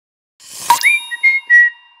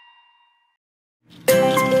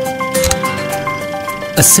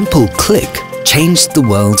A simple click changed the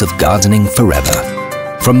world of gardening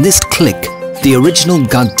forever. From this click, the original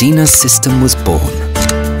GARDENA system was born.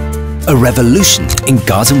 A revolution in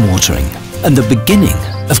garden watering and the beginning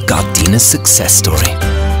of GARDENA's success story.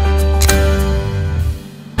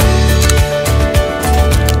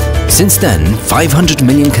 Since then, 500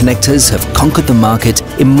 million connectors have conquered the market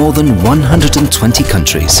in more than 120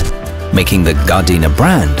 countries, making the GARDENA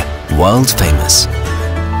brand world famous.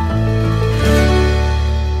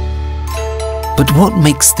 But what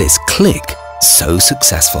makes this click so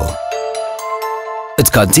successful?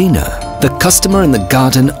 At GARDENA, the customer and the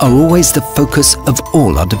garden are always the focus of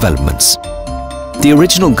all our developments. The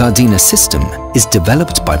original GARDENA system is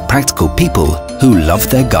developed by practical people who love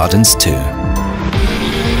their gardens too.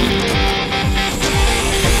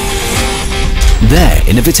 Their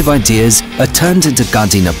innovative ideas are turned into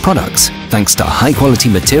GARDENA products thanks to high-quality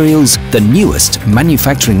materials, the newest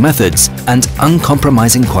manufacturing methods and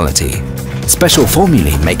uncompromising quality. Special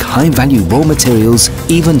formulae make high-value raw materials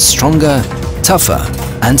even stronger, tougher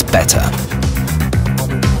and better.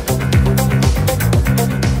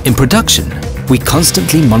 In production, we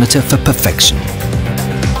constantly monitor for perfection.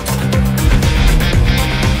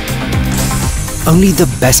 Only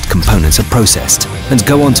the best components are processed and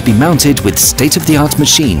go on to be mounted with state-of-the-art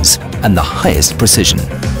machines and the highest precision.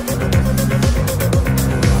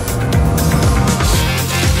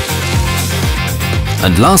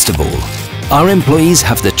 And last of all, our employees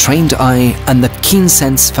have the trained eye and the keen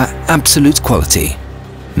sense for absolute quality,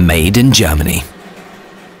 made in Germany.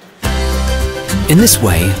 In this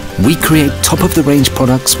way, we create top-of-the-range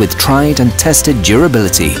products with tried and tested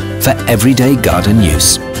durability for everyday garden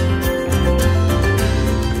use.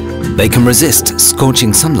 They can resist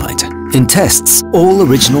scorching sunlight. In tests, all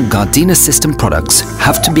original GARDENA system products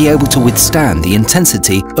have to be able to withstand the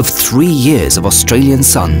intensity of 3 years of Australian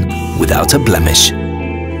sun without a blemish.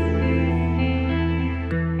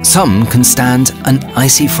 Some can stand an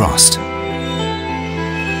icy frost.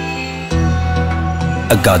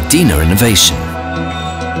 A GARDENA innovation.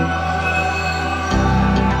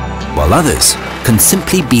 While others can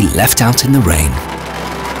simply be left out in the rain.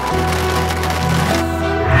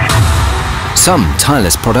 Some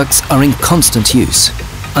tireless products are in constant use,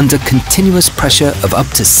 under continuous pressure of up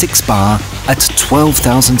to 6 bar at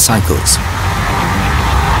 12,000 cycles.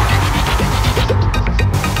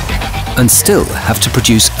 And still have to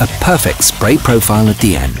produce a perfect spray profile at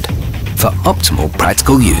the end for optimal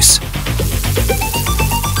practical use.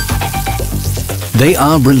 They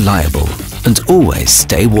are reliable and always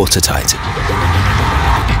stay watertight.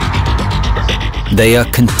 They are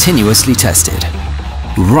continuously tested,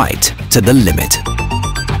 right to the limit.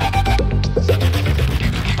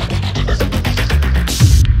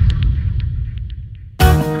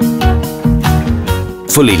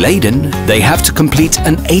 Fully laden, they have to complete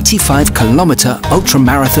an 85-kilometer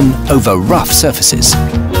ultramarathon over rough surfaces,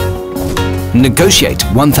 negotiate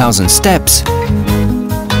 1,000 steps,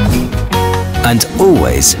 and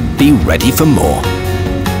always be ready for more.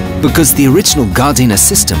 Because the original GARDENA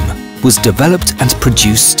system was developed and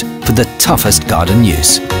produced for the toughest garden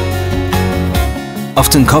use.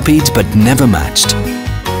 Often copied but never matched,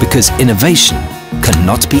 because innovation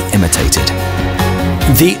cannot be imitated.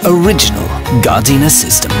 The original GARDENA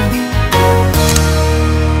system.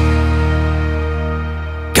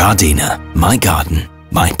 GARDENA, my garden,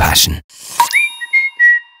 my passion.